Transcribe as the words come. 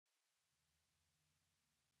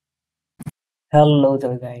Hello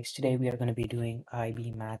there guys, today we are going to be doing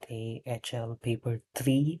IB Math A HL paper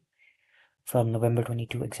 3 from November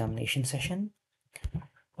 22 examination session.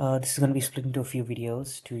 This is going to be split into a few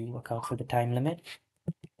videos to account for the time limit,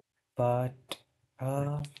 but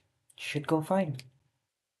uh, should go fine.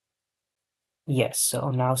 Yes, so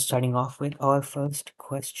now starting off with our first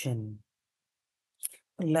question.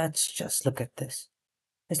 Let's just look at this.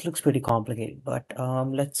 This looks pretty complicated, but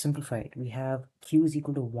let's simplify it. We have Q is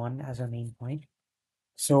equal to 1 as our main point.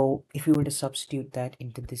 So if we were to substitute that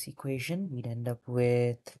into this equation, we'd end up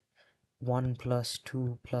with 1 plus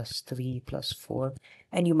 2 plus 3 plus 4,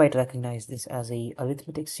 and you might recognize this as a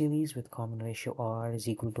arithmetic series with common ratio r is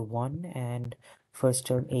equal to 1 and first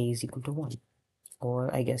term a is equal to 1. Or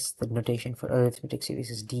I guess the notation for arithmetic series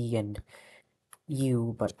is d and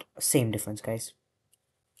u, but same difference, guys.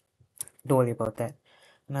 Don't worry about that.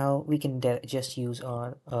 Now we can just use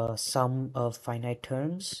our sum of finite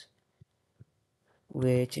terms,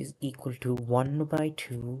 which is equal to 1 by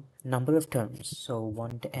 2 number of terms, so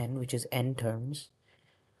 1 to n, which is n terms.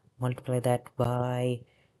 Multiply that by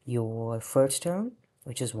your first term,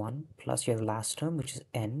 which is 1, plus your last term, which is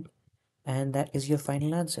n, and that is your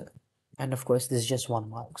final answer. And of course, this is just 1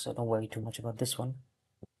 mark, so don't worry too much about this one.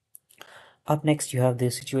 Up next, you have the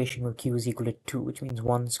situation where q is equal to 2, which means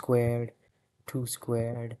 1 squared, 2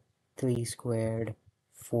 squared, 3 squared,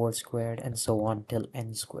 4 squared, and so on till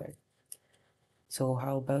n squared. So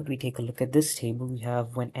how about we take a look at this table? We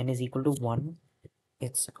have when n is equal to 1,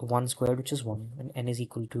 it's 1 squared, which is 1. When n is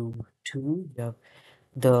equal to 2, you have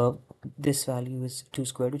this value is 2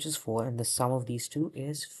 squared, which is 4, and the sum of these two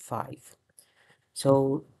is 5.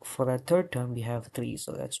 So for our third term we have 3,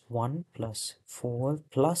 so that's 1 plus 4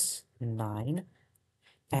 plus 9,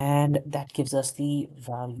 and that gives us the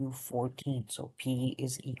value 14. So p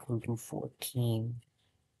is equal to 14,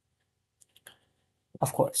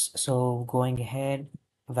 of course. So going ahead,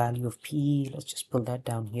 value of p, let's just pull that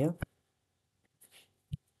down here.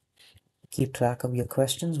 Keep track of your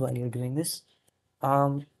questions while you're doing this.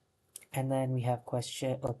 And then we have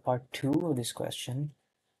question or part 2 of this question,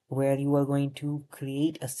 where you are going to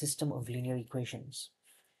create a system of linear equations.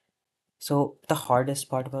 So the hardest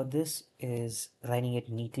part about this is writing it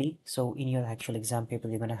neatly. So in your actual exam paper,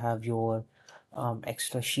 you're going to have your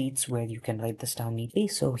extra sheets where you can write this down neatly.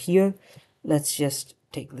 So here, let's just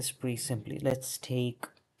take this pretty simply. Let's take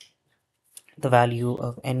the value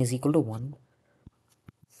of n is equal to 1.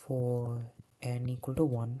 For n equal to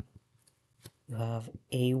 1, you have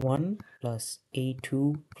a1 plus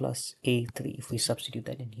a2 plus a3. If we substitute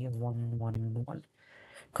that in here, 1, 1, 1.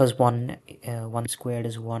 Because 1 squared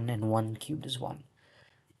is 1 and 1 cubed is 1.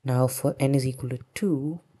 Now for n is equal to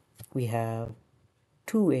 2, we have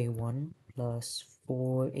 2a1 plus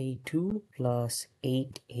 4a2 plus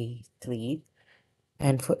 8a3.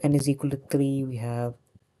 And for n is equal to 3, we have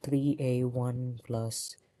 3a1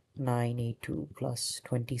 plus 9a2 plus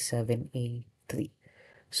 27a3.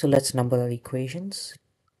 So let's number our equations.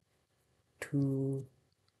 2,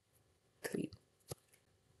 3.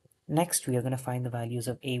 Next, we are going to find the values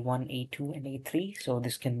of a1, a2, and a3. So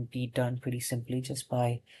this can be done pretty simply just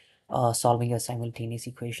by solving your simultaneous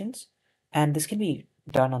equations. And this can be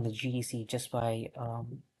done on the GDC just by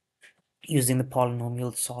using the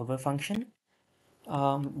polynomial solver function.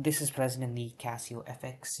 This is present in the Casio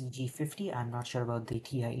FX G50. I'm not sure about the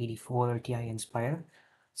TI-84 or TI Inspire.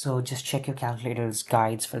 So just check your calculator's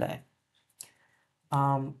guides for that.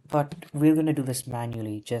 But we're gonna do this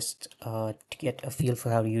manually just to get a feel for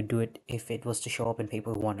how you do it if it was to show up in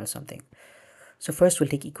paper 1 or something. So first we'll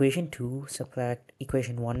take equation 2, subtract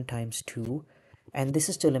equation 1 times 2, and this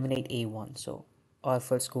is to eliminate a1. So our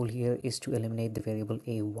first goal here is to eliminate the variable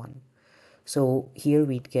a1. So here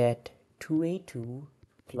we'd get 2a2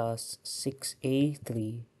 plus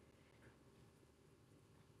 6a3,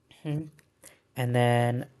 and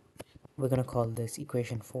then we're gonna call this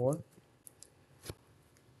equation 4.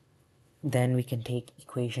 Then we can take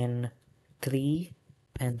equation 3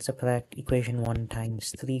 and subtract equation 1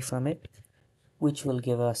 times 3 from it, which will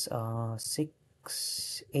give us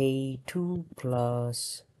 6a2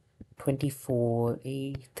 plus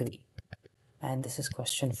 24a3. And this is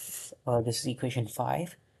this is equation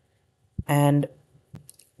 5. And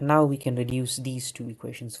now we can reduce these two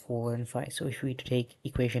equations, 4 and 5. So if we take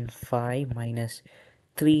equation 5 minus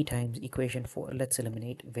 3 times equation 4, let's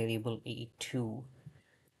eliminate variable a2.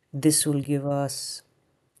 This will give us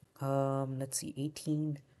let's see,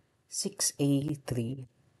 18, 6a3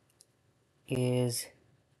 is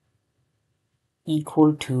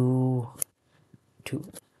equal to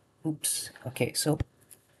 2. Oops. Okay, so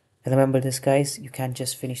remember this, guys. You can't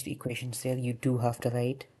just finish the equations there. You do have to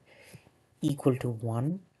write equal to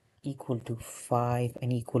 1. equal to 5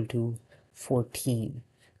 and equal to 14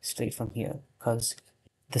 straight from here, because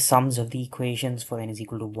the sums of the equations for n is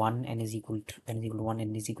equal to 1, n is equal to 1,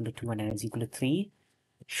 n is equal to 2, and n is equal to 3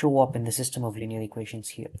 show up in the system of linear equations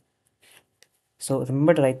here. So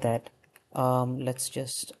remember to write that. Let's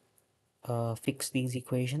just fix these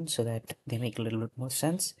equations so that they make a little bit more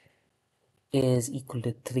sense. Is equal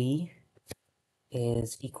to 3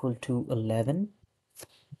 is equal to 11.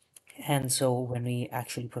 And so when we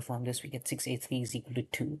actually perform this, we get 6a3 is equal to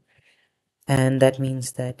 2. And that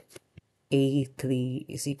means that a3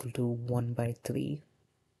 is equal to 1 by 3.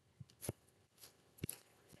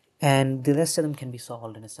 And the rest of them can be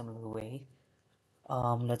solved in a similar way.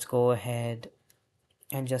 Let's go ahead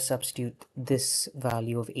and just substitute this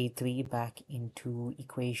value of a3 back into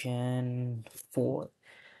equation 4.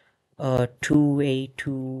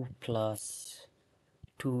 2a2 plus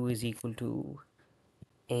 2 is equal to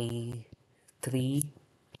a3.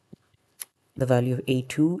 The value of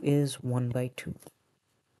a2 is 1 by 2.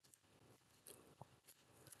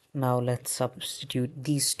 Now let's substitute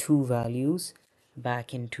these two values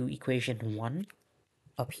back into equation 1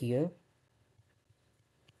 up here.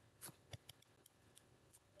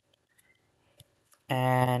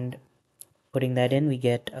 And putting that in, we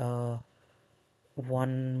get 1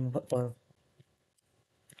 or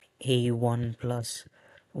a1 plus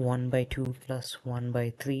 1 by 2 plus 1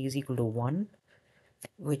 by 3 is equal to 1,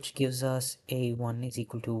 which gives us a1 is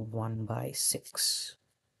equal to 1 by 6.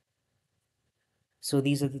 So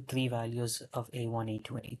these are the three values of a1,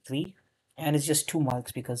 a2, and a3. And it's just 2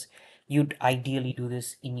 marks because you'd ideally do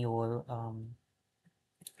this in your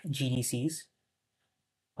GDCs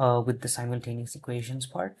with the simultaneous equations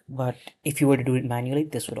part. But if you were to do it manually,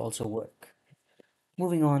 this would also work.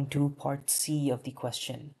 Moving on to part C of the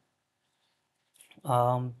question.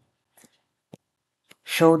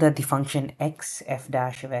 Show that the function x f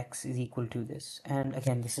dash of x is equal to this. And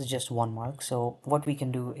again, this is just 1 mark. So what we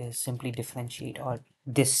can do is simply differentiate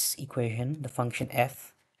this equation, the function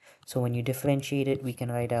f. So when you differentiate it, we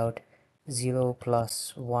can write out 0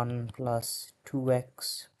 plus 1 plus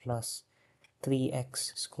 2x plus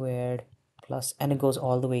 3x squared plus, and it goes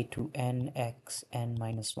all the way to nx n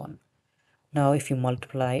minus 1. Now if you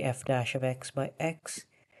multiply f dash of x by x,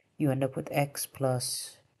 you end up with x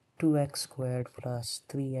plus 2x squared plus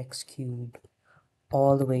 3x cubed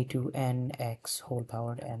all the way to nx whole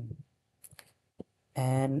powered n.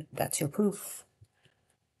 And that's your proof.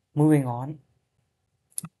 Moving on.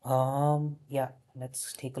 Yeah,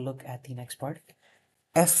 let's take a look at the next part.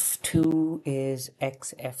 f2 is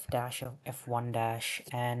x f dash of f1 dash,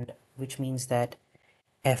 and which means that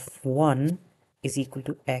f1 is equal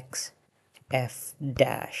to x f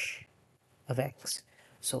dash of x.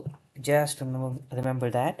 So just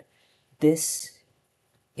remember that this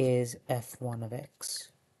is f1 of x.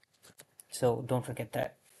 So don't forget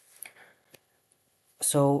that.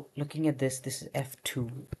 So looking at this is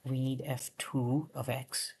f2. We need f2 of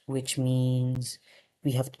x, which means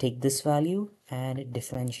we have to take this value and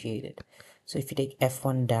differentiate it. So if you take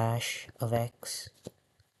f1 dash of x,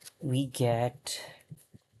 we get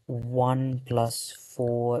 1 plus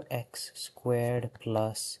 4x squared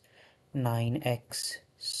plus 9x,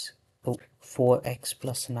 4x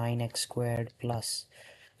plus 9x squared plus,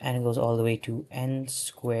 and it goes all the way to n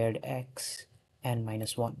squared x n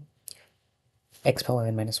minus 1, x power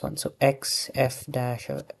n minus 1. So x f dash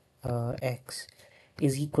x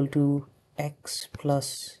is equal to x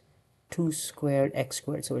plus 2 squared x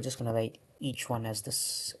squared. So we're just going to write each one as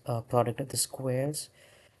this product of the squares,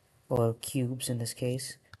 or cubes in this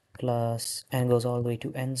case, plus, and goes all the way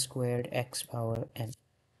to n squared x power n.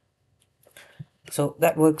 So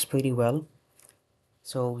that works pretty well.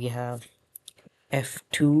 So we have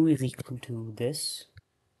f2 is equal to this.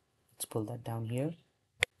 Let's pull that down here.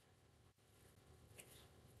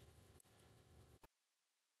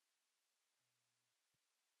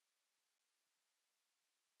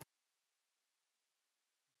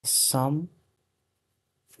 Sum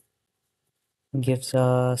gives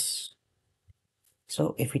us,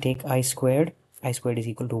 so if we take I squared is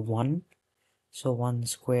equal to 1. So 1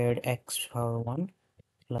 squared x power 1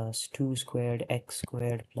 plus 2 squared x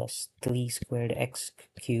squared plus 3 squared x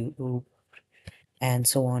cubed, and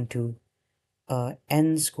so on to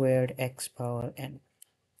n squared x power n.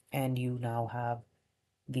 And you now have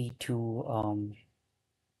the two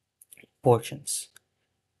portions.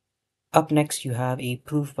 Up next, you have a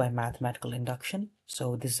proof by mathematical induction.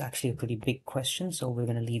 So this is actually a pretty big question, so we're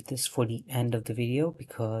going to leave this for the end of the video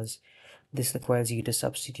because this requires you to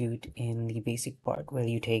substitute in the basic part, where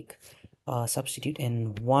you take substitute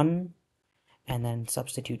in 1 and then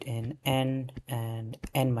substitute in n and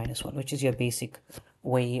n minus 1, which is your basic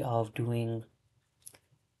way of doing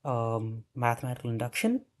mathematical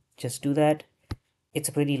induction. Just do that. It's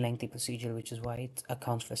a pretty lengthy procedure, which is why it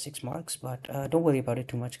accounts for 6 marks, but don't worry about it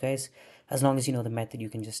too much, guys. As long as you know the method, you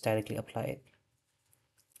can just directly apply it.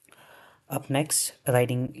 Up next,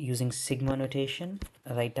 writing using sigma notation,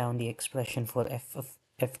 write down the expression for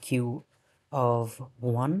fq of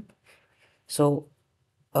 1. So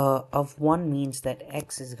of 1 means that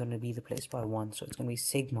x is going to be replaced by 1, so it's going to be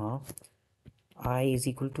sigma I is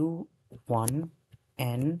equal to 1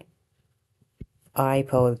 n I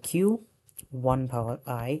power q 1 power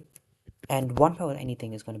I, and 1 power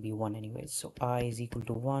anything is going to be 1 anyways, so I is equal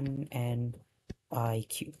to 1 and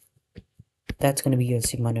IQ. That's going to be your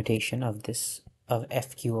sigma notation of this, of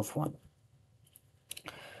fq of 1.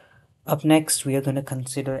 Up next, we are going to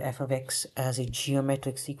consider f of x as a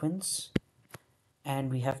geometric sequence,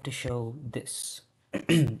 and we have to show this.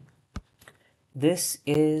 This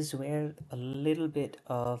is where a little bit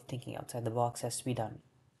of thinking outside the box has to be done.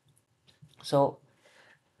 So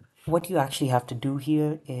what you actually have to do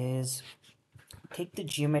here is take the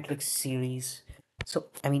geometric series. So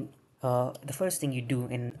I mean, the first thing you do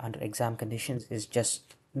in under exam conditions is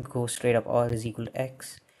just go straight up. R is equal to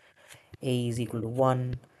x, a is equal to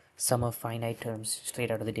 1, sum of finite terms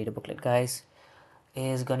straight out of the data booklet, guys,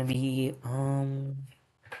 is gonna be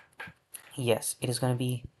yes, it is gonna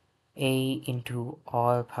be a into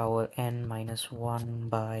r power n minus 1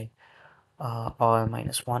 by r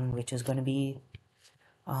minus 1, which is gonna be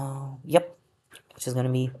yep, which is gonna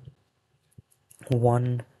be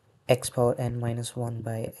 1 x power n minus 1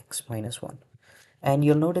 by x minus 1. And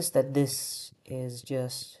you'll notice that this is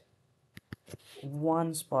just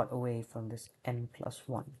one spot away from this n plus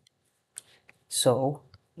 1. So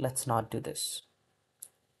let's not do this.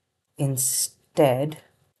 Instead,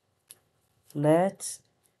 let's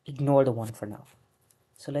ignore the 1 for now.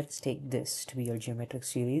 So let's take this to be your geometric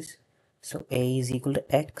series. So a is equal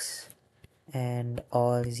to x and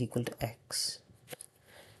r is equal to x.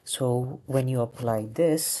 So when you apply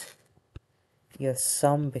this, your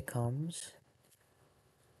sum becomes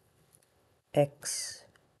x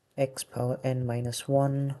power n minus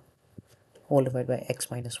 1 whole divided by x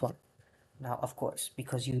minus 1. Now, of course,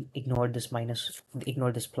 because you ignored this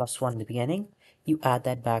plus 1 in the beginning, you add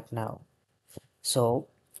that back now. So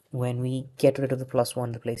when we get rid of the plus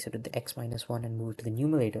 1, replace it with the x minus 1 and move to the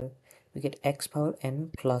numerator, we get x power n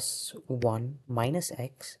plus 1 minus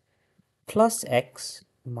x plus x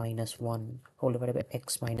minus 1 whole divided by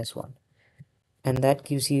x minus 1. And that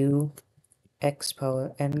gives you x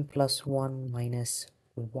power n plus 1 minus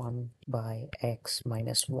 1 by x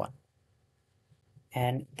minus 1.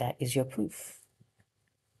 And that is your proof.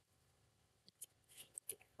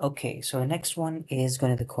 Okay, so the next one is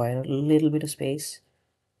going to require a little bit of space,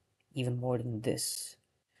 even more than this.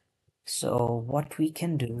 So what we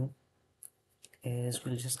can do is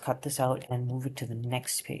we'll just cut this out and move it to the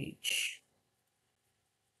next page.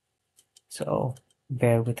 So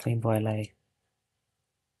bear with me while I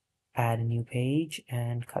add a new page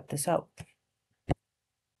and cut this out.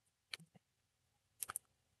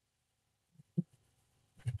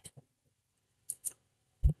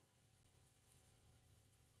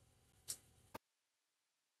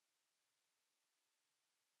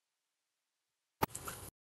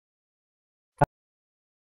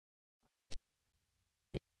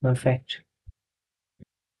 Perfect.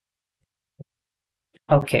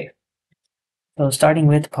 Okay, so starting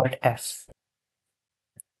with part F.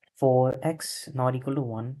 For x not equal to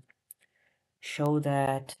 1, show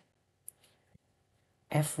that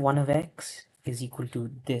f1 of x is equal to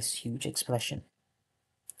this huge expression.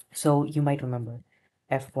 So you might remember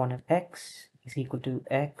f1 of x is equal to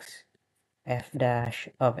x f dash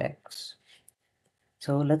of x.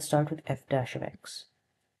 So let's start with f dash of x.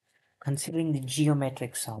 Considering the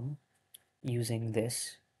geometric sum using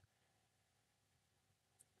this,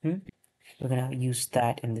 we're gonna use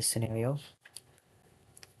that in this scenario.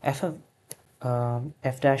 F of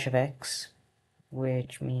f dash of x,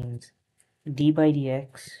 which means d by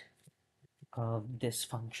dx of this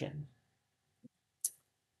function,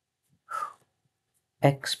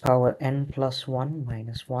 x power n plus 1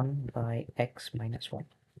 minus 1 by x minus 1.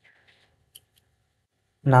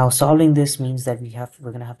 Now solving this means that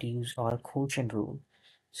we're gonna have to use our quotient rule.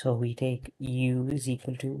 So we take u is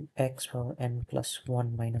equal to x power n plus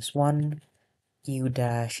 1 minus 1, u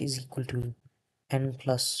dash is equal to n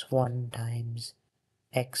plus 1 times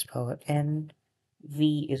x power n,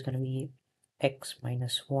 v is going to be x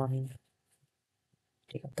minus 1,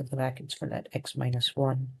 take out the brackets for that, x minus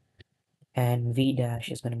 1, and v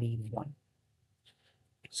dash is going to be 1.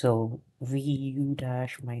 So vu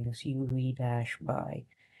dash minus uv dash by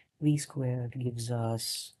v squared gives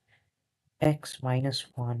us x minus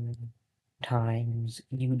 1 times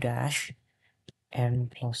u dash n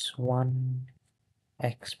plus 1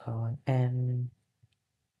 x power n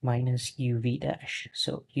minus uv dash.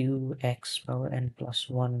 So u x power n plus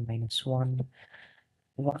 1 minus 1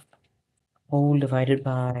 whole divided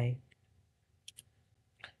by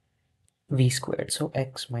v squared. So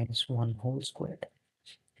x minus 1 whole squared.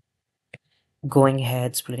 Going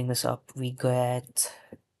ahead, splitting this up, we get,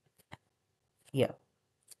 yeah,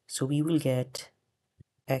 so we will get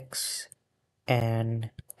x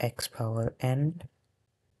and x power n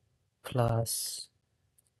plus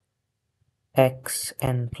x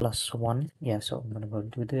n plus 1. Yeah, so I'm gonna go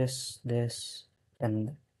do this,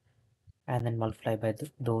 and then multiply by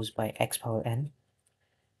those by x power n,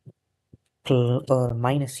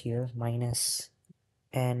 minus here, minus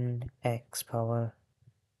n x power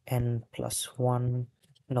n plus 1,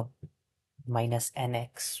 no, minus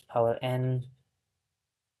nx power n,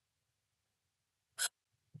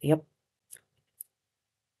 yep,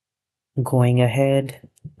 going ahead,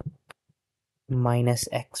 minus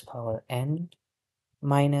x power n,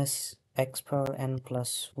 minus x power n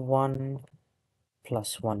plus 1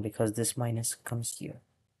 plus 1, because this minus comes here.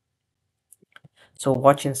 So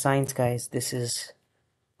watch in science, guys, this is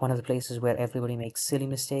one of the places where everybody makes silly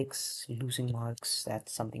mistakes, losing marks.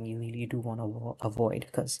 That's something you really do want to avoid,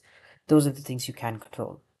 because those are the things you can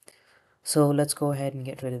control. So let's go ahead and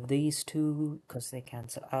get rid of these two because they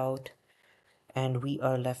cancel out. And we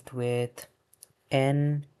are left with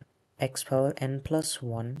n x power n plus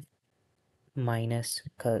 1 minus,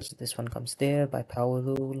 because this one comes there by power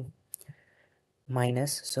rule,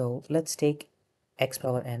 minus. So let's take x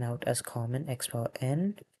power n out as common, x power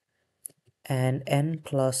n, and n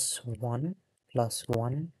plus 1 plus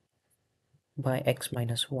 1 by x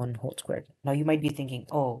minus 1 whole squared. Now you might be thinking,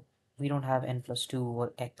 oh, we don't have n plus 2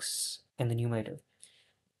 or x in the numerator.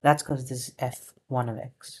 That's because this is f1 of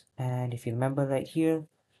x. And if you remember right here,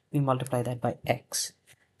 we multiply that by x.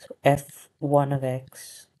 So f1 of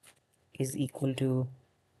x is equal to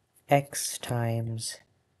x times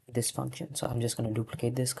this function. So I'm just going to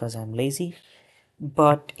duplicate this because I'm lazy.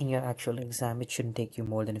 But in your actual exam, it shouldn't take you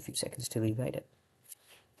more than a few seconds to rewrite it.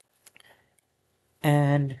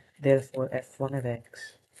 And therefore f1 of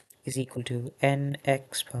x is equal to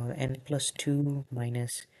nx power n plus 2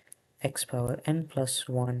 minus x power n plus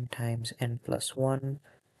 1 times n plus 1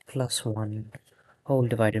 plus 1 whole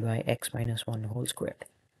divided by x minus 1 whole squared.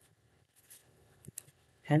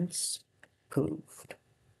 Hence, proved.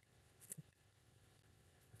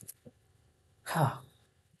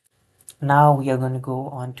 Now we are going to go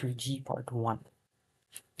on to G part 1.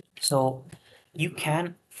 So you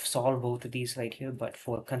can solve both of these right here, but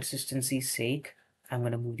for consistency's sake, I'm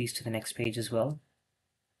going to move these to the next page as well.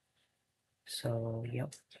 So,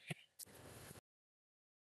 yep.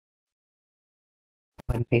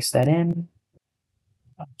 And paste that in.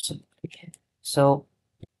 So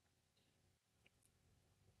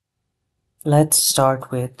let's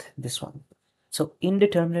start with this one. So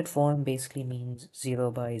indeterminate form basically means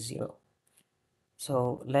 0 by 0.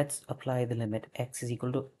 So let's apply the limit x is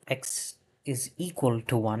equal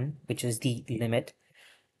to 1, which is the limit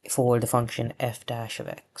for the function f dash of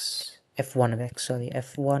x. f1 of x, sorry,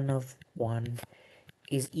 f1 of 1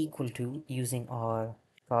 is equal to, using our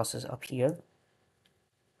process up here,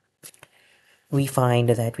 we find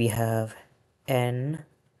that we have n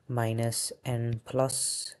minus n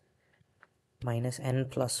plus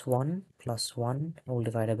 1 plus 1 all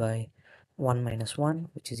divided by 1 minus 1,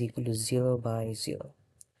 which is equal to 0 by 0.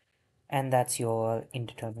 And that's your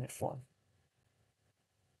indeterminate form.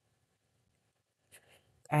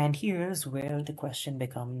 And here's where the question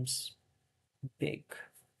becomes big.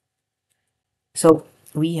 So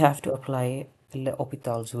we have to apply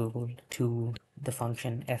L'Hopital's rule to the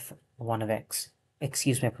function f1 of x.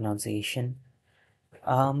 Excuse my pronunciation.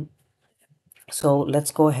 So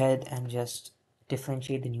let's go ahead and just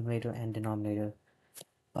differentiate the numerator and denominator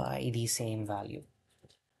by the same value.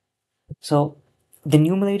 So the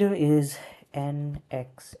numerator is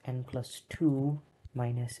nx n plus 2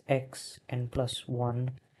 minus x n plus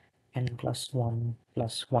 1 n plus 1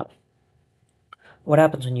 plus 1. What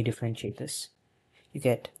happens when you differentiate this? You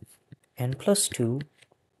get n plus 2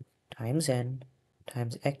 times n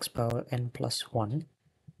times x power n plus 1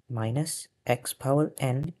 minus x power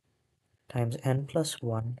n times n plus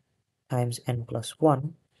 1 times n plus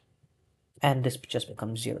 1, and this just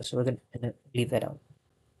becomes 0. So we're going to leave that out.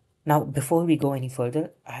 Now, before we go any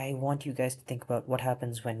further, I want you guys to think about what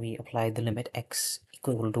happens when we apply the limit x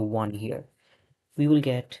equal to 1 here. We will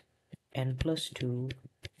get n plus 2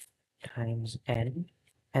 times n,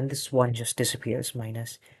 and this 1 just disappears,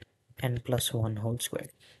 minus n plus 1 whole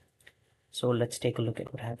squared. So let's take a look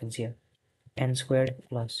at what happens here. N squared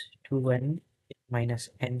plus 2n minus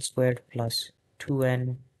n squared plus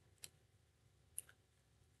 2n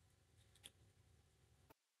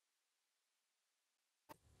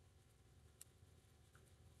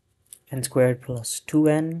n squared plus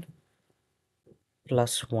 2n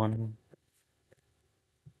plus 1.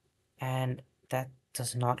 And that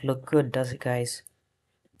does not look good, does it, guys?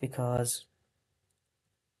 Because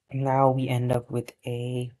now we end up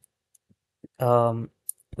um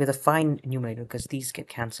with a fine numerator because these get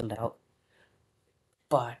cancelled out.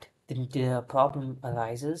 But the problem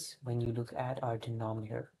arises when you look at our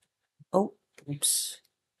denominator. Oh, oops.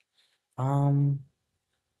 Um,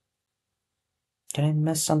 did I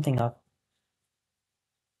mess something up?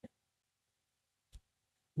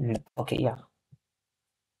 No. Okay, yeah.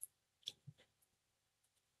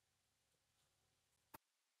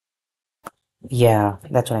 Yeah,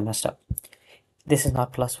 that's what I messed up. This is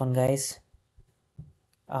not plus 1, guys.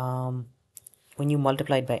 Um, when you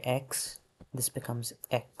multiply it by x, this becomes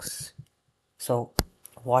x. So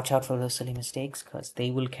watch out for those silly mistakes because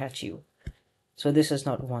they will catch you. So this is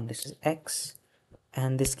not 1, this is x,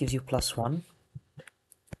 and this gives you plus 1,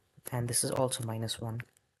 and this is also minus 1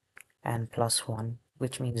 and plus 1,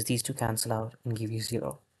 which means these two cancel out and give you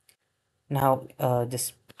 0. Now,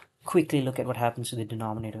 just quickly look at what happens to the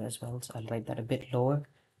denominator as well. So I'll write that a bit lower.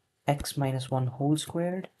 X minus 1 whole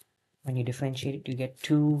squared. When you differentiate it, you get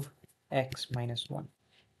 2x minus 1.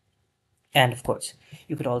 And of course,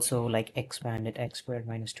 you could also like expand it, x squared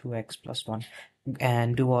minus 2x plus 1,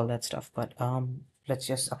 and do all that stuff. But let's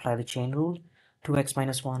just apply the chain rule. 2x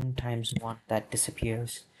minus 1 times 1, that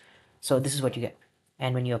disappears. So this is what you get.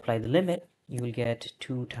 And when you apply the limit, you will get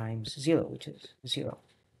 2 times 0, which is 0.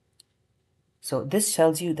 So this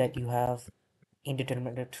tells you that you have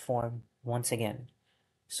indeterminate form once again.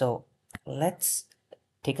 So let's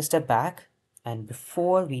take a step back, and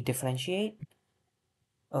before we differentiate,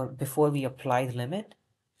 or before we apply the limit,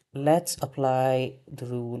 let's apply the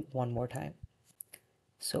rule one more time.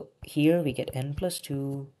 So here we get n plus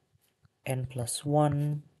 2, n plus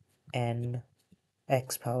 1, n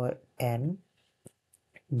x power n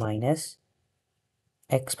minus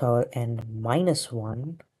x power n minus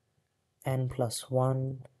 1, n plus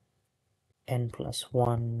 1, n plus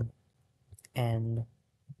 1, n.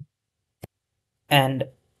 And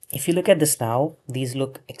if you look at this now, these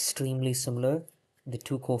look extremely similar. The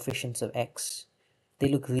two coefficients of x, they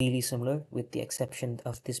look really similar with the exception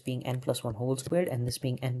of this being n plus 1 whole squared and this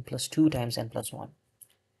being n plus 2 times n plus 1.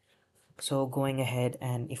 So going ahead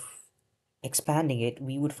and if expanding it,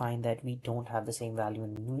 we would find that we don't have the same value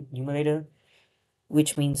in the numerator,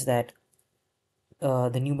 which means that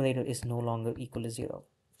the numerator is no longer equal to 0.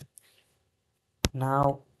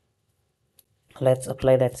 Now, let's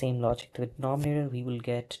apply that same logic to the denominator. We will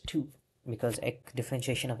get 2 because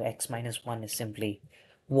differentiation of x minus 1 is simply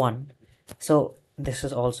 1. So this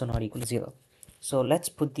is also not equal to 0. So let's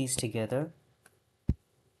put these together.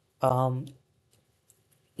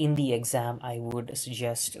 In the exam, I would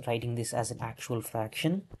suggest writing this as an actual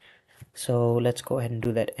fraction. So let's go ahead and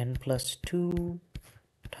do that. N plus 2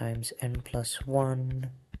 times n plus 1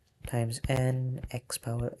 times n x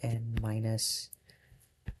power n minus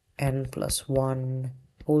n plus 1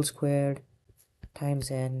 whole squared times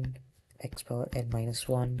n x power n minus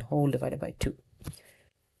 1 whole divided by 2.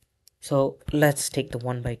 So let's take the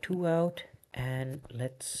 1 by 2 out and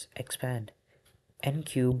let's expand. N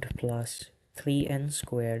cubed plus 3n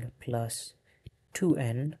squared plus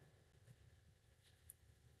 2n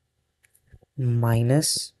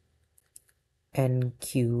minus n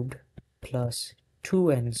cubed plus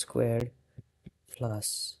 2n squared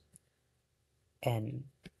plus n.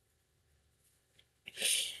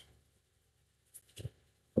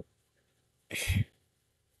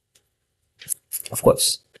 Of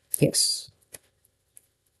course, yes.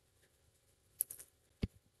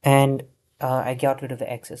 And I got rid of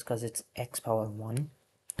the x's because it's x power 1.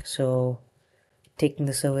 So taking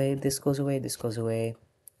this away, this goes away, this goes away,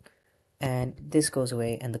 and this goes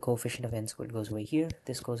away, and the coefficient of n squared goes away here.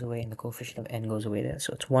 This goes away, and the coefficient of n goes away there.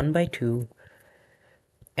 So it's 1 by 2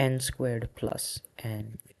 n squared plus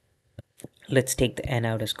n. Let's take the n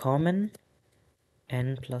out as common,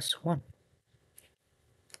 n plus 1.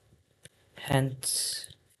 Hence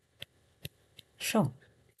shown.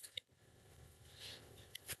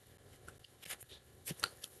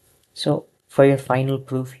 So for your final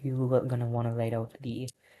proof, you are gonna want to write out the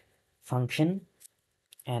function.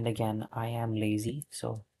 And again, I am lazy,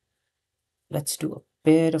 so let's do a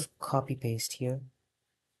bit of copy paste here.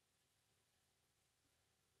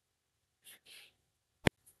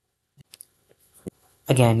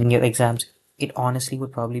 Again, in your exams, it honestly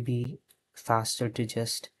would probably be faster to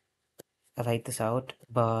just write this out,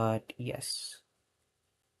 but yes.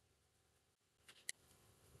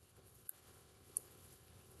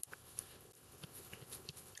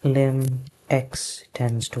 Lim x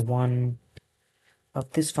tends to 1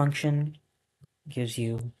 of this function gives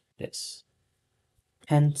you this.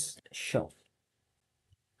 Hence, show.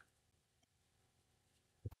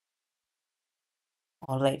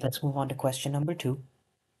 All right, let's move on to question number 2,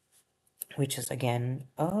 which is again,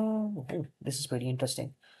 this is pretty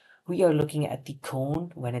interesting. We are looking at the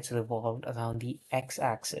cone when it's revolved around the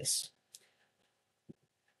x-axis.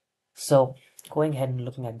 So, going ahead and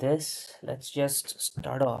looking at this, let's just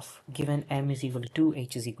start off. Given m is equal to 2,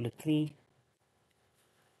 h is equal to 3.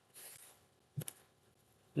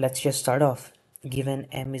 Let's just start off. Given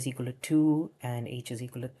m is equal to 2 and h is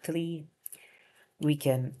equal to 3, we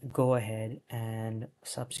can go ahead and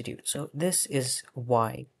substitute. So this is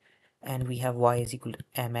y, and we have y is equal to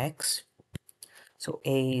mx. So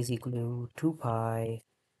a is equal to 2 pi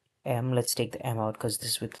m. Let's take the m out because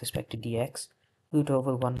this is with respect to dx. Root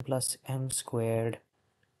over 1 plus m squared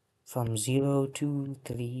from 0 to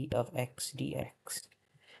 3 of x dx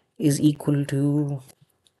is equal to,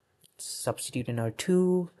 substitute in our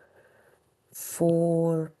 2,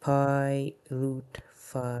 4 pi root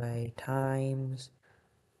phi times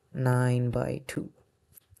 9 by 2,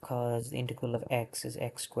 because the integral of x is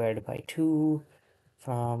x squared by 2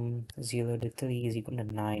 from 0 to 3 is equal to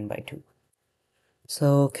 9 by 2.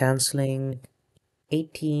 So cancelling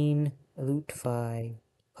 18 root phi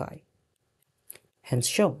pi, hence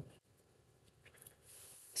shown.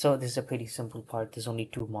 So this is a pretty simple part. There's only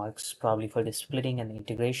 2 marks probably for the splitting and the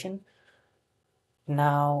integration.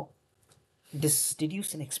 Now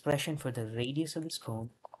deduce an expression for the radius of this cone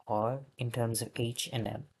or in terms of h and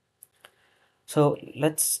m. So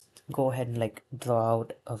let's go ahead and like draw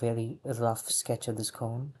out a very rough sketch of this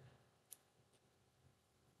cone.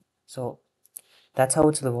 So that's how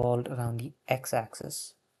it's revolved around the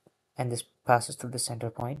x-axis, and this passes through the center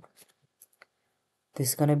point. This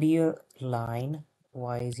is going to be a line,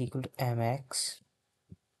 y is equal to mx.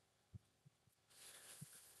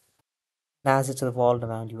 As it's revolved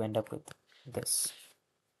around, you end up with this.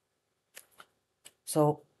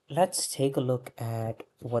 So let's take a look at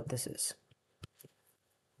what this is.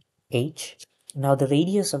 H. Now the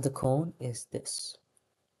radius of the cone is this.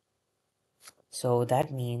 So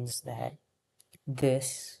that means that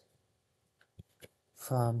this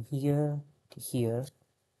from here to here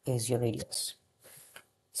is your radius.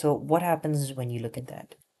 So what happens when you look at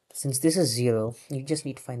that? Since this is 0, you just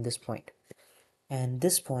need to find this point. And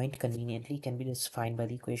this point conveniently can be defined by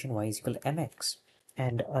the equation y is equal to mx.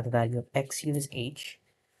 And the value of x here is h.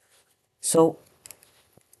 So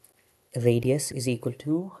radius is equal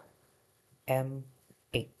to mh.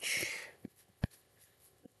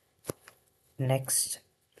 Next,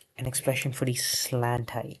 an expression for the slant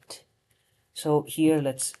height. So here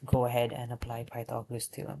let's go ahead and apply Pythagoras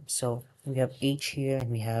theorem. So we have h here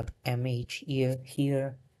and we have mh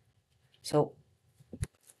here. So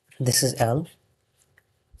this is L.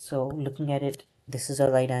 So looking at it, this is a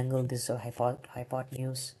right angle, this is a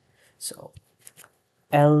hypotenuse. So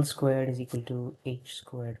L squared is equal to h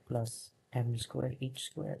squared plus m squared h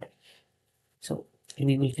squared. So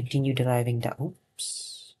we will continue deriving down.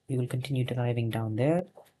 Oops. We will continue deriving down there.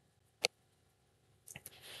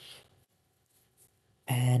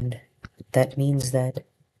 And that means that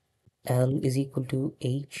L is equal to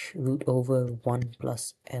h root over 1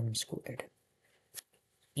 plus m squared.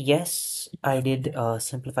 Yes, I did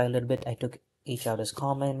simplify a little bit. I took h out as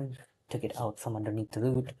common, took it out from underneath the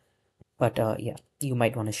root. But yeah, you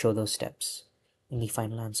might want to show those steps in the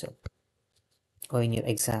final answer or in your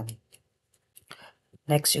exam.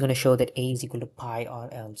 Next, you're going to show that a is equal to pi r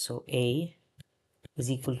l. So a is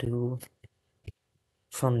equal to,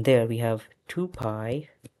 from there we have 2 pi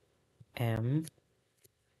m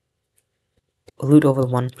root over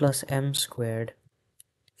 1 plus m squared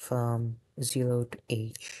from 0 to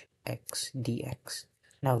h x dx.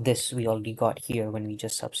 Now this we already got here when we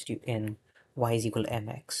just substitute in y is equal to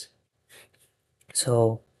mx.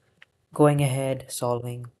 So going ahead,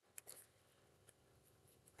 solving,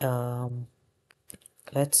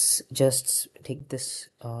 let's just take this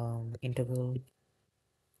interval.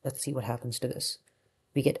 Let's see what happens to this.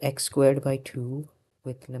 We get x squared by 2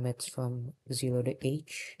 with limits from 0 to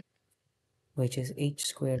h, which is h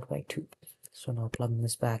squared by 2. So now plugging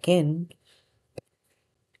this back in,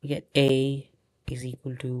 we get a is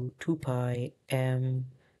equal to 2 pi m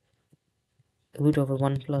root over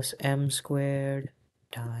 1 plus m squared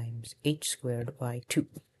times h squared by 2.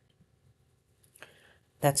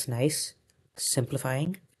 That's nice.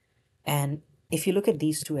 simplifying. And if you look at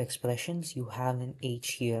these two expressions, you have an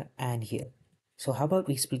h here and here. So how about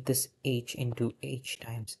we split this h into h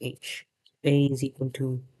times h? A is equal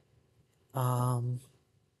to um,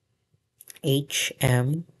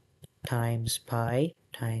 hm times pi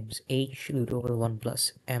times h root over 1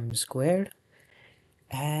 plus m squared.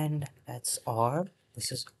 And that's r.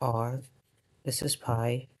 This is r. This is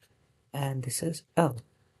pi. And this is l.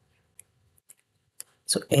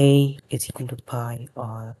 So A is equal to pi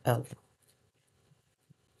r l.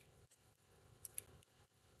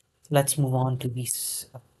 Let's move on to this.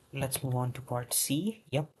 Let's move on to part C.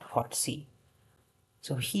 Yep, part C.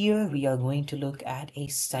 So here we are going to look at a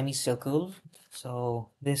semicircle. So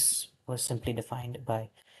this was simply defined by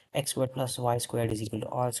x squared plus y squared is equal to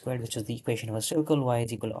r squared, which is the equation of a circle. Y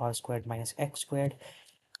is equal to r squared minus x squared.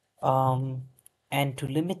 Um, and to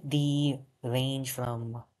limit the range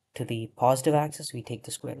from to the positive axis, we take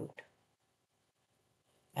the square root,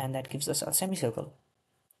 and that gives us a semicircle.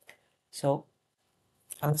 So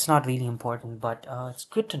it's not really important, but it's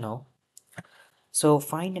good to know. So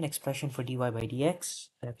find an expression for dy by dx.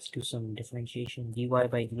 Let's do some differentiation. Dy by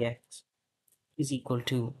dx is equal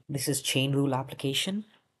to, this is chain rule application.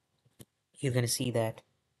 You're going to see that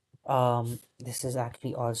this is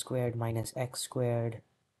actually r squared minus x squared.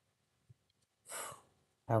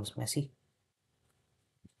 That was messy.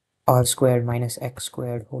 R squared minus x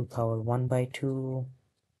squared whole power 1 by 2,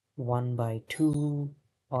 1 by 2,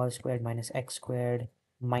 r squared minus x squared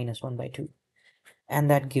minus 1 by 2. And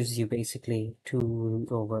that gives you basically 2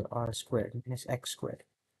 root over r squared minus x squared.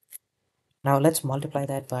 Now let's multiply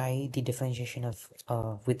that by the differentiation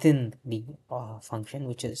of within the function,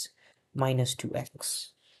 which is minus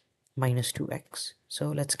 2x. Minus 2x. So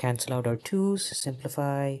let's cancel out our 2's,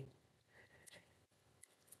 simplify.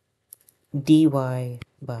 Dy by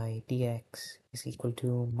dx is equal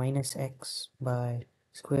to minus x by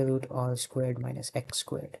square root r squared minus x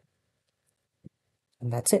squared.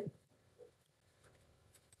 And that's it.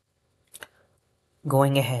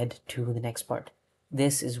 Going ahead to the next part.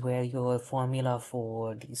 This is where your formula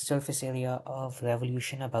for the surface area of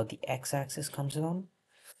revolution about the x-axis comes along.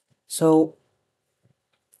 So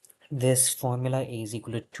this formula is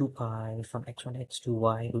equal to 2 pi from x1 x2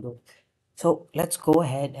 y. So let's go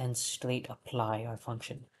ahead and straight apply our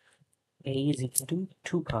function. A is equal to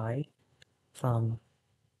 2 pi from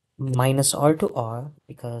minus r to r,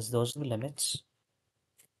 because those are the limits.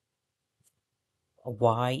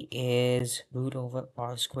 Y is root over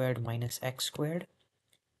r squared minus x squared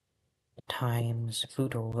times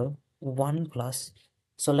root over 1 plus,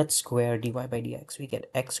 so let's square dy by dx. We get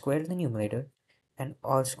x squared in the numerator and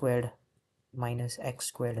r squared minus x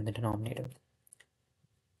squared in the denominator.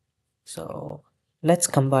 So let's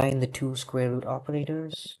combine the two square root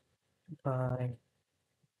operators by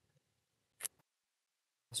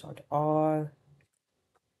sort r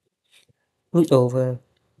root over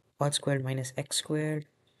r squared minus x squared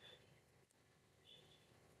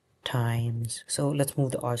times, so let's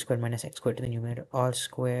move the r squared minus x squared to the numerator, r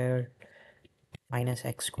squared minus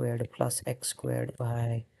x squared plus x squared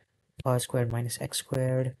by r squared minus x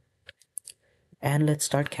squared. And let's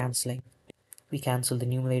start canceling. We cancel the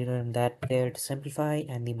numerator and that there to simplify,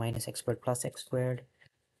 and the minus x squared plus x squared,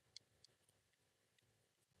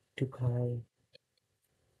 2 pi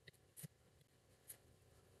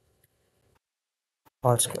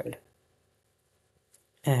r squared.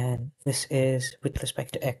 And this is with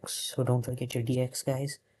respect to x, so don't forget your dx,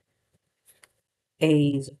 guys. A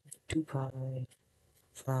is 2 pi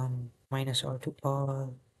from minus r to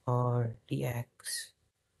r dx.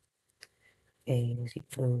 A is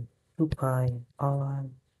equal to 2 pi r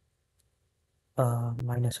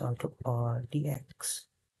minus r to r dx.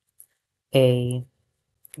 A,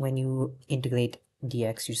 when you integrate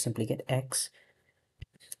dx, you simply get x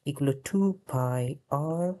equal to 2 pi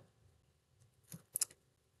r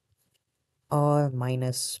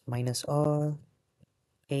minus r.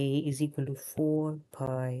 A is equal to 4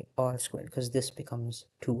 pi r squared, because this becomes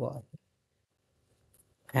 2r.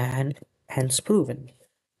 And hence proven.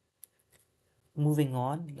 Moving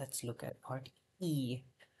on, let's look at part E.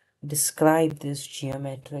 Describe this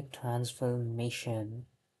geometric transformation.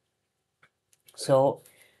 So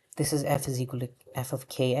this is f is equal to f of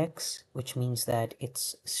kx, which means that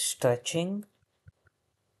it's stretching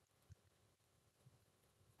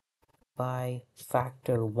by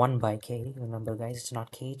factor 1 by k. Remember, guys, it's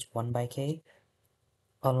not k, it's 1 by k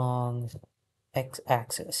along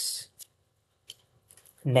x-axis.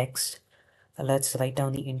 Next, let's write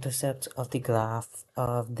down the intercepts of the graph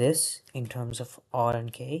of this in terms of r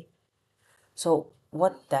and k. So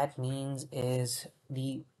what that means is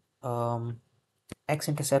the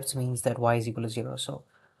x-intercepts means that y is equal to 0. So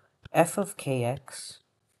f of kx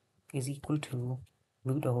is equal to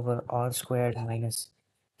root over r squared minus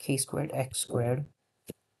k squared x squared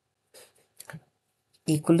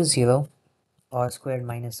equal to 0. R squared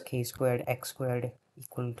minus k squared x squared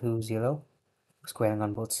equal to 0. Squaring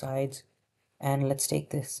on both sides. And let's take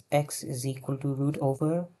this. X is equal to root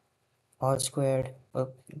over r squared, r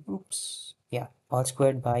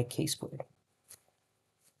squared by k squared.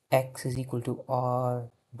 X is equal to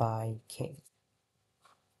r by k.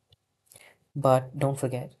 But don't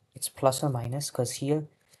forget, it's plus or minus, because here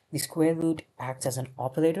the square root acts as an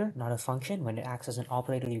operator, not a function. When it acts as an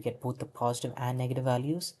operator, you get both the positive and negative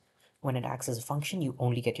values. When it acts as a function, you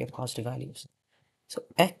only get your positive values. So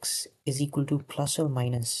x is equal to plus or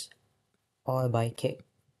minus r by k.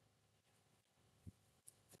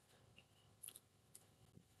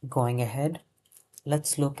 Going ahead,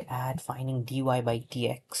 let's look at finding dy by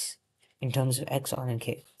dx in terms of x, r, and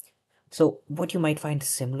k. So what you might find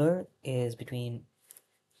similar is between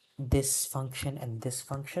this function and this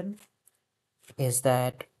function is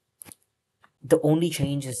that the only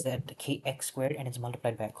change is that the kx squared and it's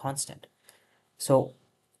multiplied by a constant. So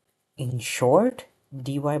in short,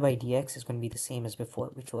 dy by dx is going to be the same as before,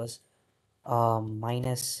 which was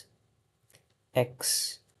minus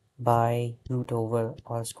x by root over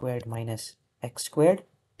r squared minus x squared.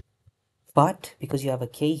 But because you have a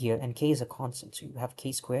k here, and k is a constant, so you have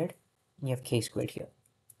k squared, and you have k squared here.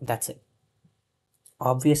 That's it.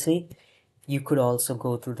 Obviously, you could also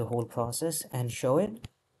go through the whole process and show it,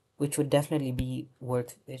 which would definitely be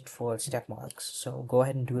worth it for step marks. So go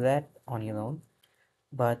ahead and do that on your own.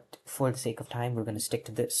 But for the sake of time, we're going to stick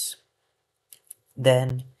to this.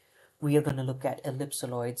 Then we are going to look at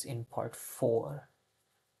ellipsoids in part 4.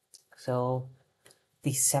 So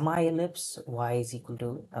the semi-ellipse y is equal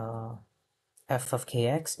to f of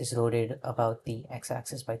kx is rotated about the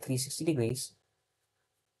x-axis by 360 degrees.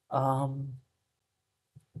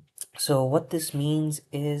 So what this means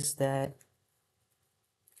is that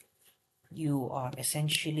you are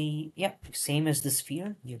essentially, same as the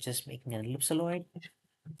sphere, you're just making an ellipsoid.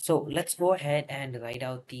 So let's go ahead and write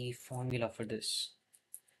out the formula for this.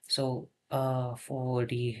 So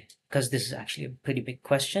because this is actually a pretty big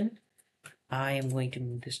question, I am going to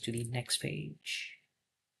move this to the next page.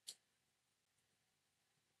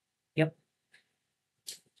 Yep.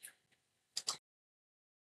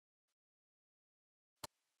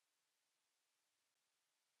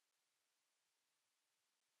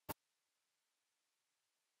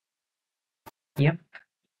 Yep.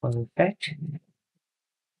 Perfect.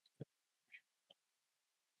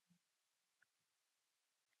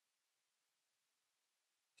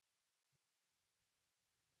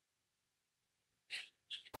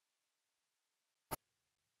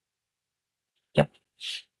 Yep.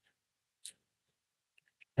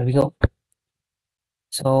 There we go.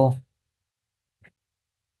 So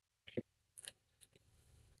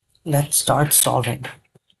let's start solving.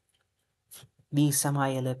 The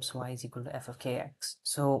semi-ellipse y is equal to f of kx.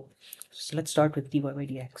 So let's start with dy by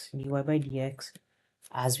dx. dy by dx,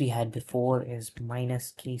 as we had before, is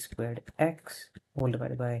minus k squared x whole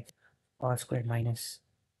divided by r squared minus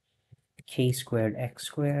k squared x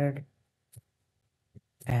squared,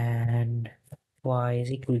 and y is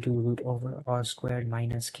equal to root over r squared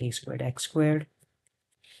minus k squared x squared.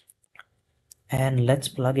 And let's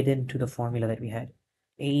plug it into the formula that we had.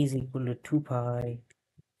 A is equal to 2 pi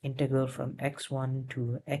integral from x1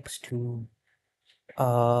 to x2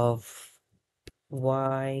 of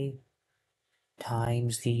y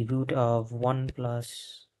times the root of 1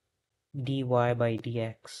 plus dy by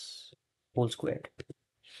dx whole squared.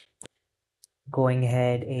 Going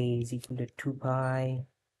ahead, a is equal to 2 pi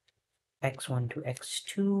x1 to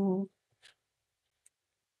x2.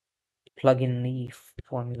 Plug in the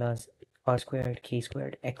formulas r squared, k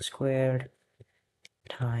squared, x squared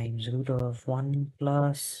times root of 1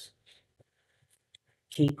 plus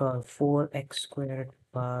k power 4 x squared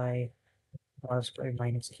by r squared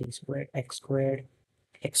minus k squared x squared.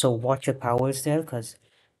 Okay, so watch your powers there, because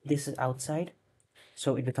this is outside,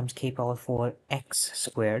 so it becomes k power 4 x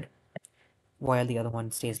squared, while the other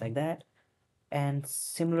one stays like that. And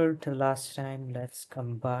similar to last time, let's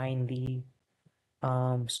combine the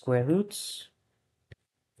square roots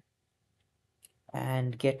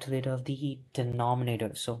and get rid of the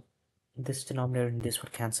denominator. So this denominator and this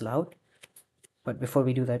would cancel out. But before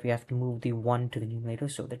we do that, we have to move the 1 to the numerator,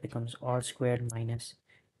 so that becomes r squared minus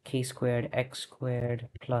k squared x squared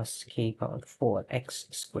plus k power 4 x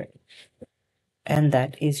squared. And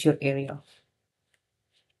that is your area.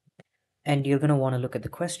 And you're going to want to look at the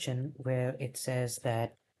question where it says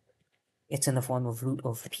that it's in the form of root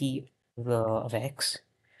of p of x.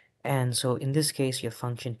 And so in this case, your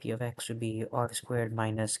function p of x would be r squared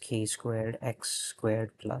minus k squared x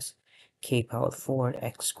squared plus k power 4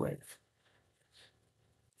 x squared.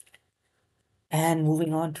 And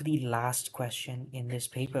moving on to the last question in this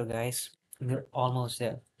paper, guys, we're almost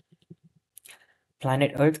there.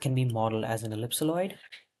 Planet Earth can be modeled as an ellipsoid,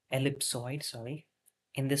 sorry.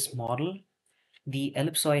 In this model, the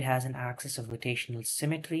ellipsoid has an axis of rotational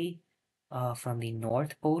symmetry from the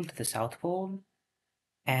North Pole to the South Pole,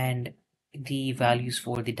 and the values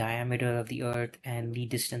for the diameter of the Earth and the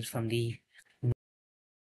distance from the.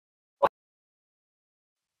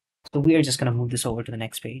 So we are just going to move this over to the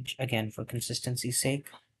next page again for consistency's sake.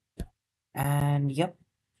 And yep,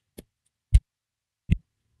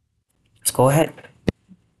 let's go ahead.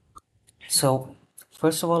 So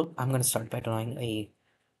first of all, I'm going to start by drawing a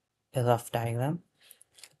rough diagram.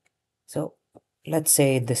 So let's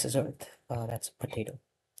say this is Earth. That's a potato.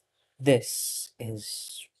 This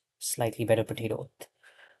is slightly better potato.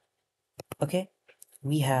 Okay,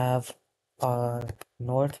 we have our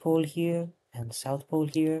North Pole here and South Pole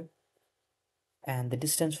here, and the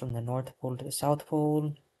distance from the North Pole to the South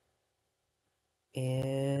Pole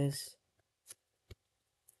is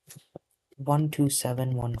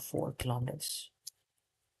 12714 kilometers.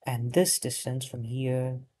 And this distance from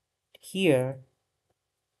here to here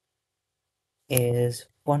is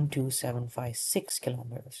 12756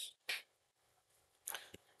 kilometers.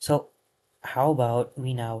 So how about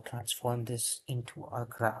we now transform this into our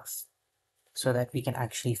graph so that we can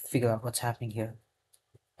actually figure out what's happening here.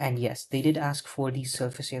 And yes, they did ask for the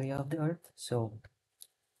surface area of the Earth, so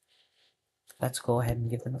let's go ahead and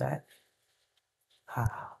give them that.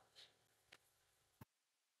 Ah,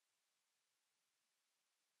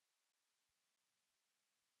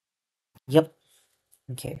 yep,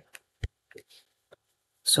 okay.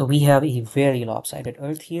 So we have a very lopsided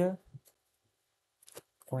Earth here,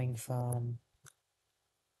 going from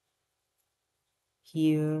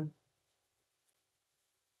here,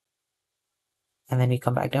 and then we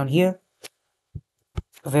come back down here.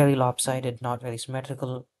 Very lopsided, not very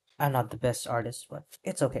symmetrical. I'm not the best artist, but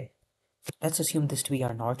it's okay. Let's assume this to be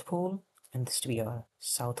our North Pole and this to be our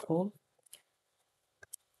South Pole.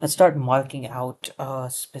 Let's start marking out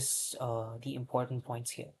the important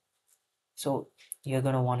points here. So you're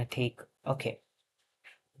gonna want to take, okay,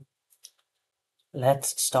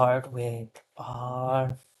 let's start with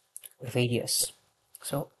our radius.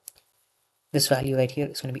 So this value right here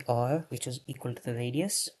is going to be r, which is equal to the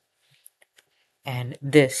radius, and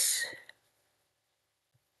this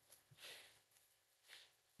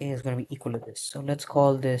is going to be equal to this. So let's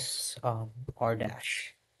call this r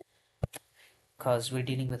dash, because we're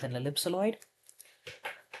dealing with an ellipsoid.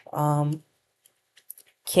 Um,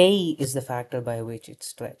 k is the factor by which it's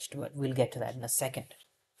stretched, but we'll get to that in a second.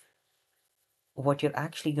 What you're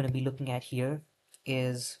actually going to be looking at here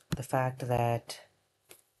is the fact that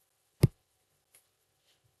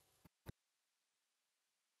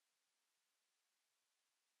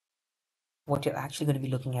what you're actually going to be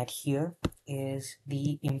looking at here is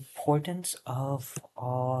the importance of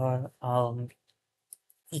our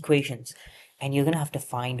equations, and you're going to have to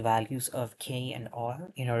find values of k and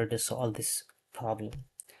r in order to solve this problem.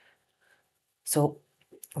 So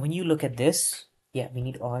when you look at this, yeah, we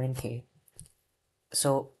need r and k.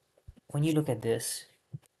 So when you look at this,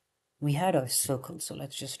 we had our circle, so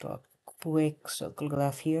let's just draw a quick circle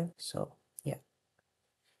graph here. So yeah,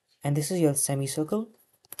 and this is your semicircle.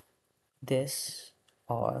 This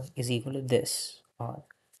r is equal to this r.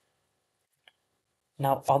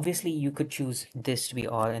 Now obviously you could choose this to be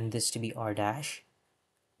r and this to be r dash,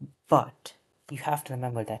 but you have to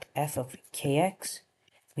remember that f of kx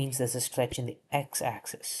means there's a stretch in the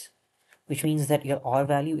x-axis, which means that your r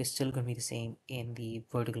value is still going to be the same in the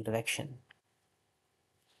vertical direction.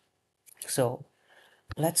 So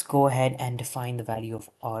let's go ahead and define the value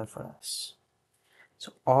of r for us.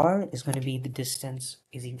 So r is going to be the distance,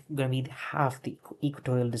 is going to be half the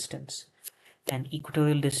equatorial distance. And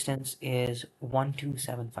equatorial distance is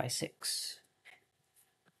 12756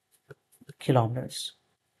 kilometers.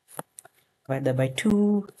 Divide that by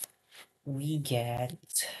 2, we get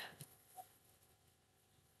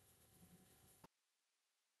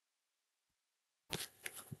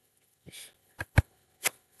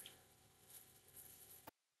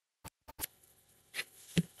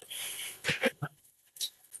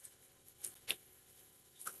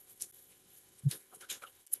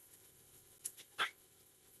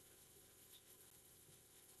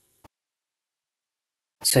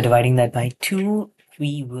so dividing that by 2,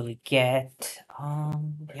 we will get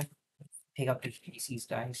yep, take up the PCs,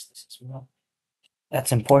 guys. This is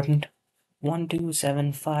that's important.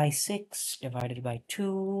 12756 divided by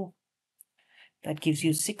 2, that gives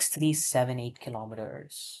you 6378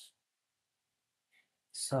 kilometers.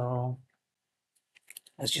 So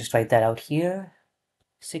let's just write that out here.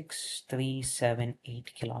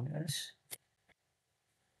 6378 kilometers.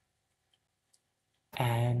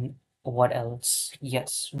 And what else?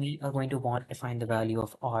 Yes, we are going to want to find the value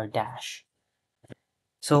of r dash.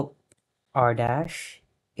 So r dash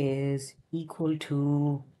is equal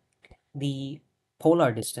to the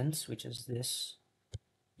polar distance, which is this,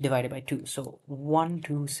 divided by 2. So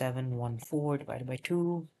 12714 divided by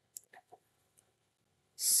 2,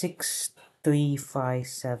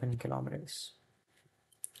 6357 kilometers.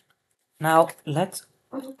 Now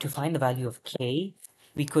to find the value of k,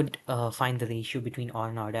 we could find the ratio between r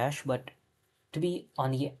and r dash, but to be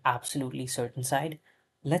on the absolutely certain side,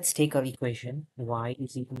 let's take our equation y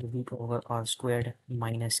is equal to root over r squared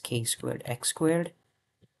minus k squared x squared,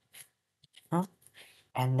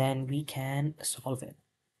 and then we can solve it.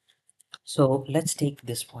 So let's take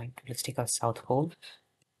this point. Let's take our south pole.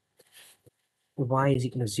 Y is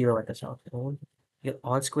equal to 0 at the south pole. Your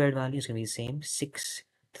r squared value is going to be the same,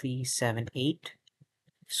 6378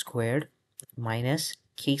 squared minus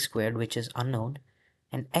k squared, which is unknown,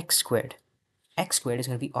 and x squared. X squared is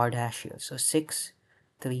going to be r dash here, so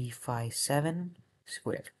 6357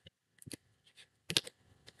 squared.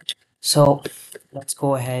 So let's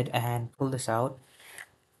go ahead and pull this out.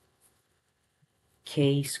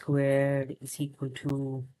 K squared is equal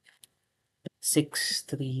to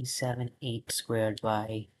 6378 squared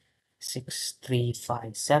by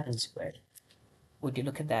 6357 squared. Would you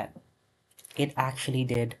look at that? It actually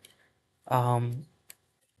did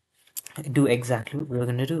do exactly what we were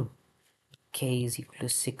going to do. K is equal to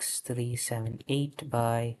 6378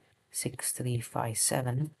 by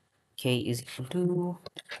 6357. K is equal to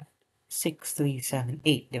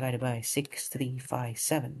 6378 divided by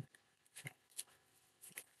 6357.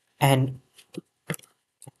 And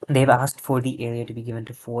they've asked for the area to be given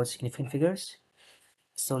to 4 significant figures.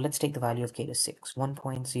 So let's take the value of k to 6,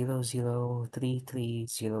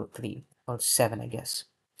 1.003303, or 7, I guess.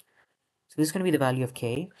 So this is going to be the value of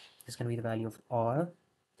k, this is going to be the value of r.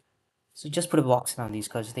 So just put a box around these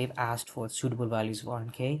because they've asked for suitable values of r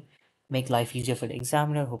and k. Make life easier for the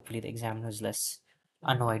examiner. Hopefully the examiner is less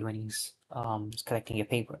annoyed when he's correcting your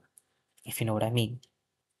paper, if you know what I mean.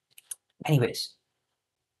 Anyways,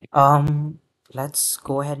 let's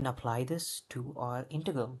go ahead and apply this to our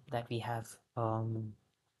integral that we have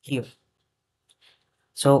here.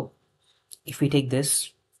 So if we take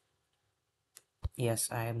this, yes,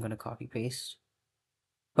 I am going to copy paste.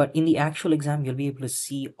 But in the actual exam, you'll be able to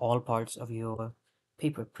see all parts of your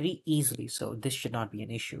paper pretty easily, so this should not be an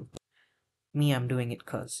issue. Me, I'm doing it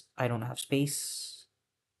because I don't have space,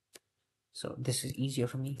 so this is easier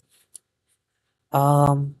for me.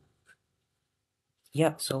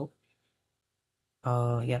 Yeah, so,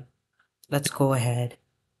 yeah, let's go ahead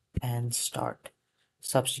and start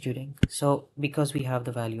substituting. So because we have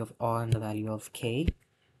the value of r and the value of k,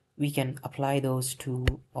 we can apply those to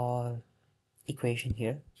our equation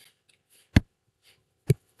here.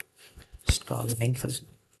 Solving for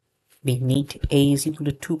being neat, a is equal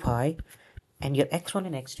to 2 pi, and your x1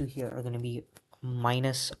 and x2 here are going to be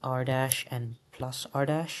minus r dash and plus r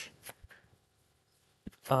dash,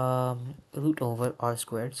 root over r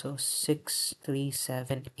squared, so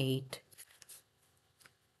 6378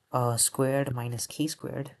 squared minus k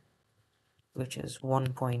squared, which is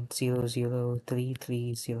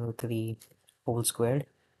 1.003303 whole squared,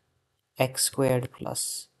 x squared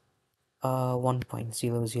plus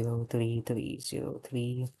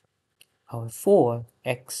 1.003303 over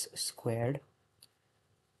 4x squared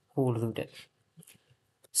whole rooted.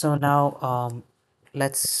 So now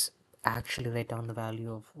let's actually write down the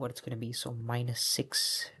value of what it's going to be. So minus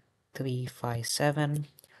 6357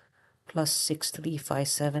 plus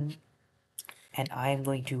 6357, and I am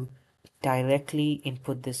going to directly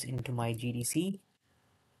input this into my GDC,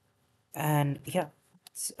 and yeah,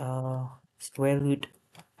 square root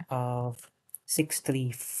of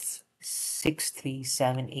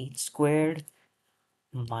 6378 squared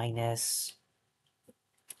minus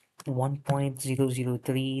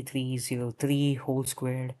 1.003303 whole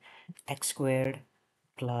squared x squared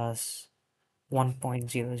plus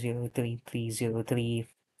 1.003303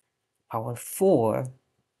 power 4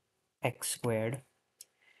 x squared,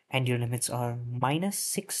 and your limits are minus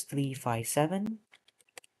 6357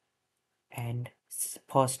 and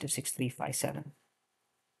positive 6357.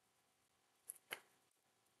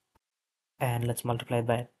 And let's multiply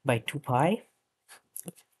by 2 pi,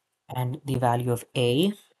 and the value of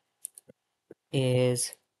a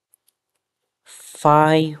is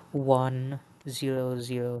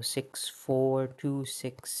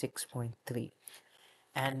 510064266.3.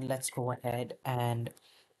 And let's go ahead and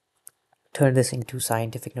turn this into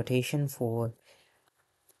scientific notation for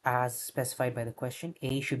as specified by the question.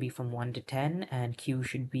 A should be from 1 to 10 and Q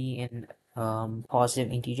should be in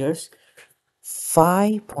positive integers.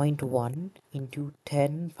 5.1 into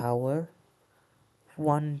 10 power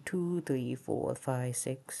 1, 2, 3, 4, 5,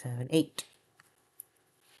 6, 7, 8.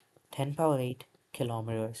 10 power 8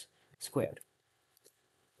 kilometers squared.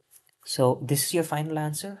 So this is your final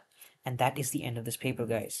answer, and that is the end of this paper,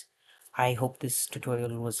 guys. I hope this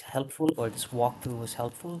tutorial was helpful, or this walkthrough was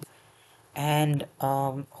helpful, and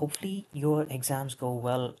hopefully your exams go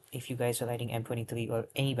well if you guys are writing M23 or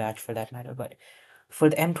any batch for that matter. But for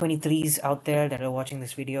the M23s out there that are watching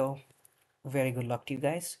this video, very good luck to you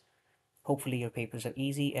guys. Hopefully your papers are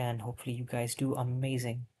easy, and hopefully you guys do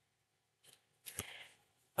amazing.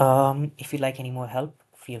 If you'd like any more help,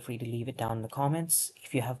 feel free to leave it down in the comments.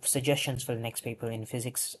 If you have suggestions for the next paper in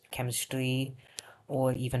physics, chemistry,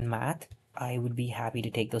 or even math, I would be happy to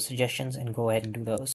take those suggestions and go ahead and do those.